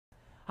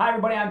Hi,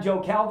 everybody. I'm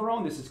Joe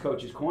Calderone. This is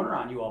Coach's Corner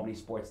on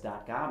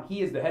UAlbanySports.com.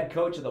 He is the head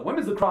coach of the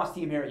women's lacrosse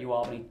team here at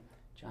UAlbany,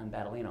 John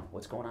Battaglino.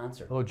 What's going on,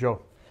 sir? Hello,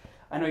 Joe.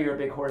 I know you're a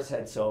big horse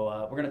head,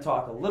 so we're going to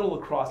talk a little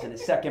lacrosse in a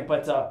second.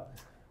 But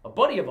a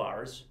buddy of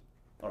ours,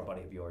 or a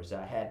buddy of yours,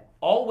 had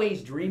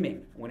always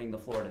dreaming winning the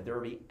Florida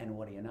Derby, and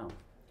what do you know?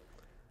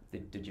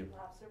 Did you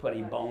put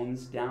any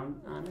bones down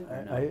on it?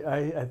 Or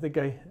no? I think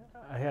I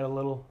had a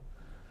little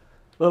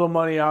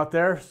money out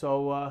there,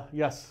 so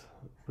yes,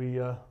 we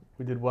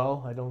did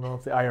well. I don't know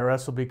if the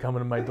IRS will be coming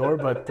to my door,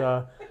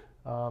 but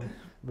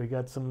we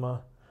got some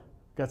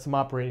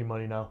operating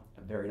money now.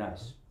 Very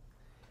nice.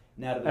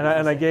 Now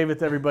and I gave it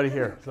to everybody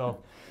here.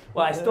 So.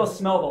 Well, I still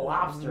smell the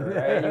lobster.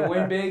 Right? You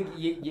win big,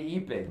 you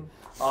eat big.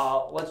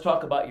 Let's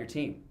talk about your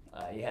team.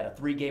 You had a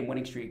 3-game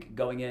winning streak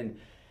going in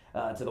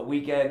to the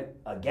weekend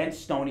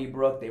against Stony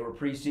Brook. They were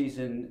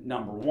preseason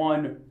number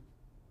 1.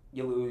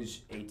 You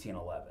lose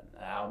 18-11.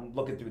 I'm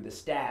looking through the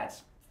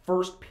stats.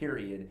 First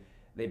period,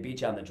 they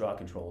beat you on the draw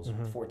controls,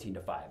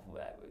 14-5.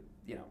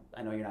 You know,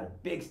 I know you're not a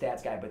big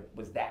stats guy, but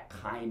was that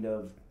kind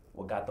of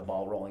what got the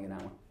ball rolling in that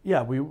one?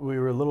 Yeah, we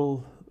were a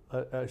little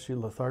actually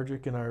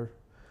lethargic in our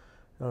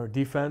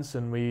defense,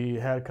 and we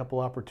had a couple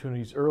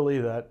opportunities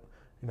early that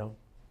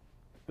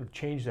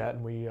changed that,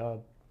 and we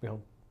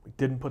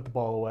didn't put the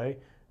ball away,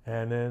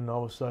 and then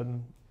all of a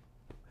sudden,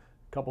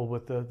 coupled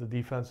with the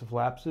defensive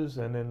lapses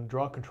and then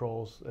draw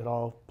controls, it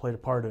all played a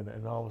part in it,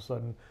 and all of a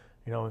sudden,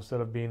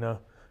 instead of being a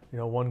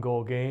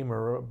 1-goal game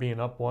or being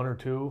up 1 or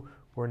 2,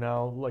 we're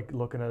now like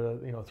looking at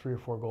a 3 or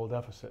 4 goal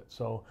deficit.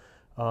 So,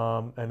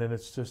 and then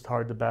it's just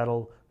hard to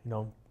battle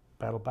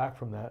back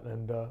from that,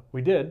 and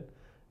we did,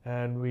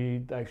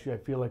 and I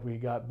feel like we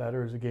got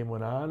better as the game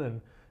went on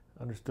and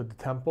understood the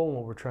tempo and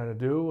what we're trying to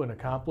do and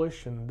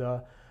accomplish, and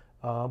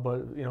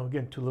but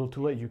again, too little,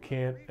 too late. You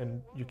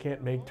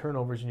can't make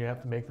turnovers, and you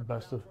have to make the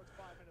best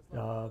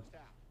of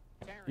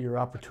your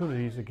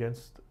opportunities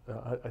against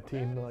a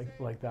team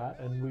like that,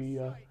 and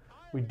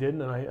we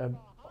didn't, and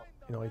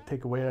I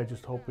take away. I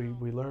just hope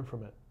we learn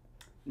from it.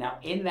 Now,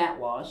 in that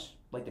loss,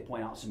 I'd like to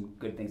point out some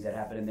good things that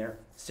happened in there.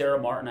 Sarah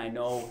Martin, I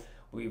know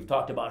we've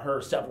talked about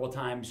her several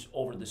times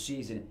over the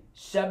season.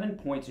 7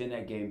 points in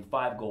that game,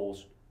 5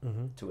 goals,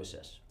 2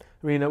 assists.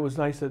 I mean, it was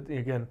nice that,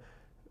 again,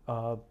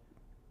 for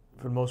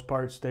the most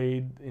part,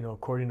 stayed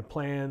according to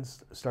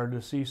plans. Started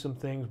to see some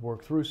things,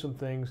 work through some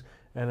things,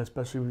 and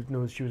especially we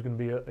knew that she was going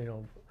to be a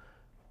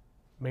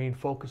main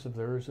focus of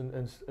theirs,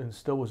 and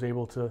still was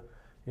able to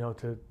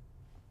to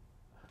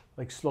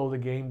slow the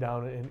game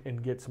down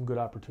and get some good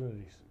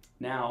opportunities.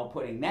 Now,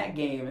 putting that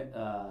game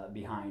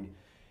behind,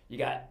 you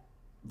got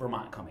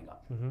Vermont coming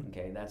up.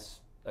 Okay, that's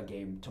a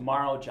game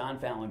tomorrow. John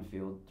Fallon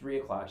Field,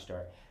 3:00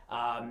 start.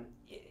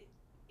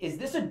 Is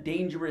this a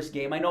dangerous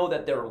game? I know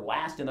that they're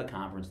last in the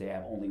conference. They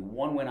have only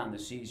 1 win on the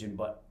season,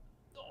 but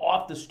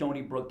off the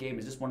Stony Brook game,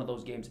 is this one of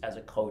those games as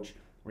a coach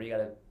where you got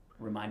to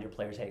remind your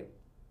players, hey,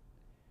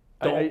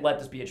 don't let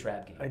this be a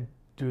trap game? I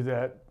do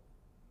that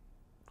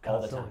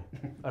constantly. All the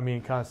time. I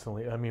mean,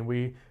 constantly. I mean,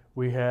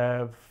 we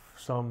have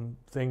some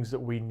things that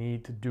we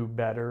need to do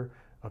better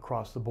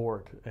across the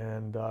board,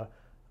 and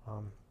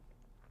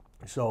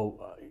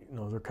so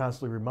they're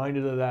constantly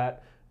reminded of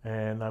that,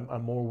 and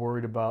I'm more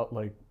worried about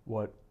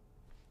what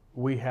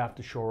we have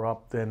to shore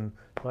up than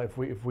if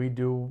we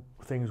do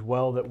things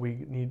well that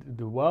we need to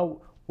do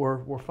well,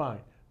 we're fine.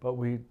 But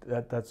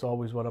that's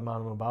always what I'm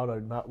on about.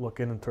 I'm not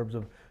looking in terms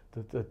of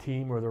the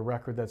team or the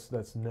record. That's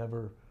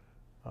never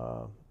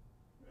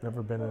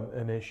been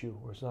an issue,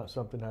 or it's not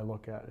something I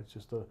look at. It's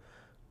just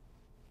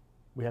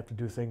we have to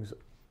do things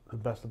the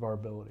best of our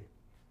ability.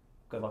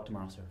 Good luck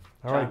tomorrow, sir.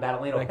 All John right.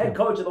 Battaglino, head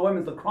coach of the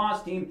women's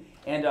lacrosse team,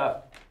 and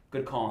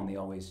good call on the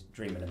always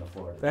dreaming in the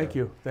Florida. Thank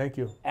you. Thank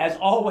you. As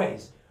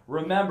always,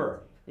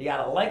 remember, you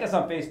got to like us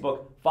on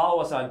Facebook,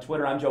 follow us on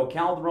Twitter. I'm Joe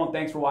Calderone.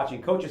 Thanks for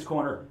watching Coach's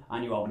Corner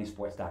on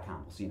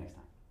UAlbanySports.com. We'll see you next time.